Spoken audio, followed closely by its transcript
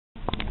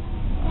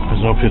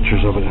There's no pictures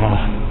of it, huh?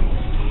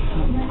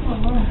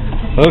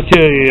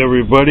 Okay,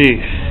 everybody,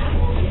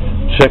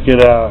 check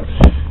it out.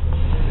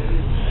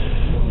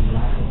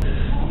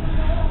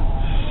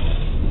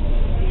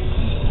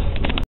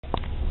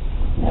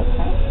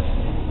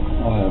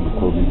 I'll have the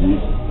Kobe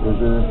beef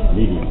burger,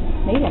 medium.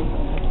 Medium,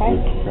 okay.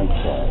 With French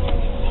fries.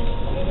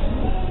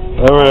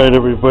 Alright,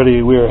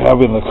 everybody, we are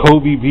having the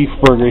Kobe beef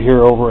burger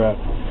here over at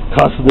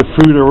Casa de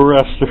Fruta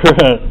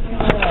restaurant.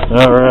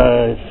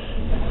 Alright.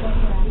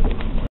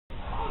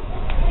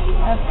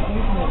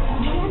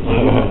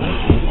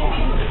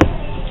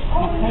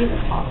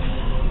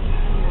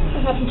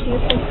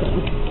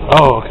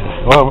 Oh, okay.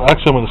 Well,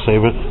 actually, I'm going to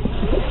save it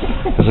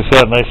because it's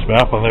got a nice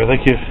map on there.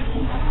 Thank you.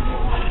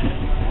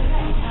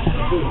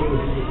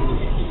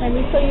 Let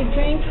me fill your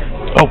drink.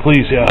 Oh,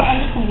 please, yeah.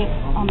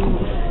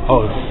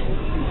 Oh.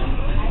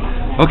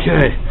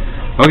 Okay.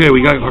 Okay,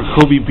 we got our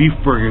Kobe beef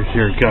burgers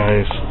here,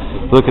 guys.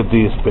 Look at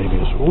these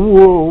babies.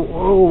 Whoa,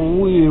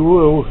 whoa,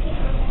 whoa.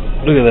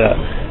 Look at that.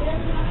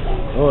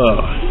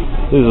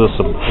 Wow. These are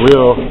some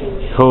real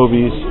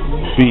Kobe's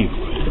beef.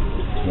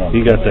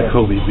 You got that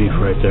Kobe beef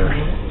right there.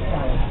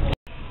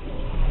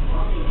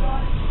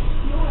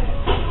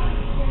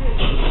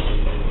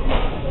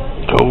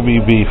 Kobe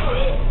beef.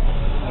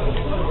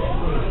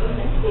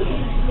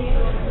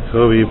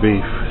 Kobe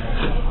beef.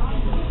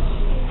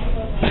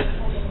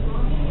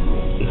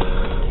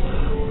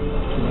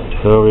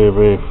 Kobe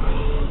beef.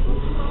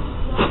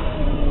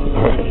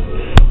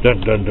 Alright. Done,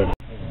 done, done.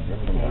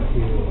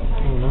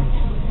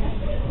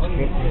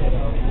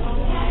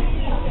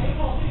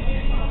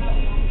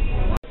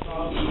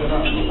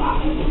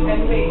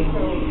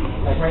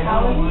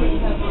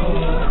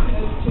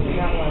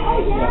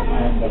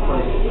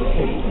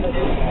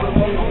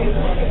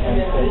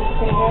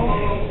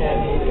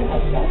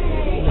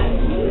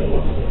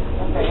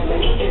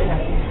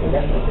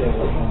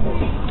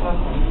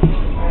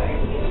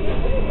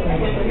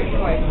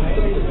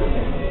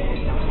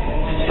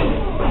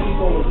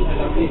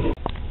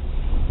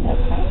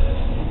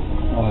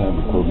 I'll have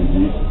the Kobe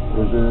beef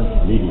burger,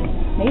 medium.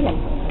 Medium,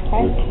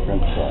 okay. With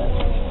French fries.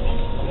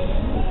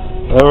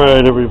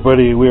 Alright,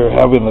 everybody, we are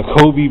having the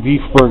Kobe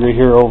beef burger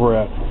here over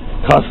at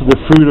Casa de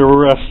Fruta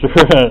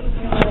restaurant.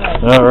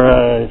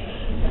 Alright.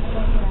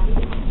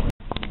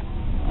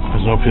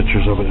 There's no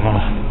pictures of it, huh?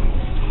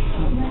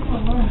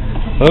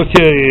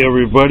 Okay,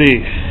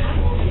 everybody,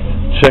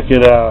 check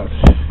it out.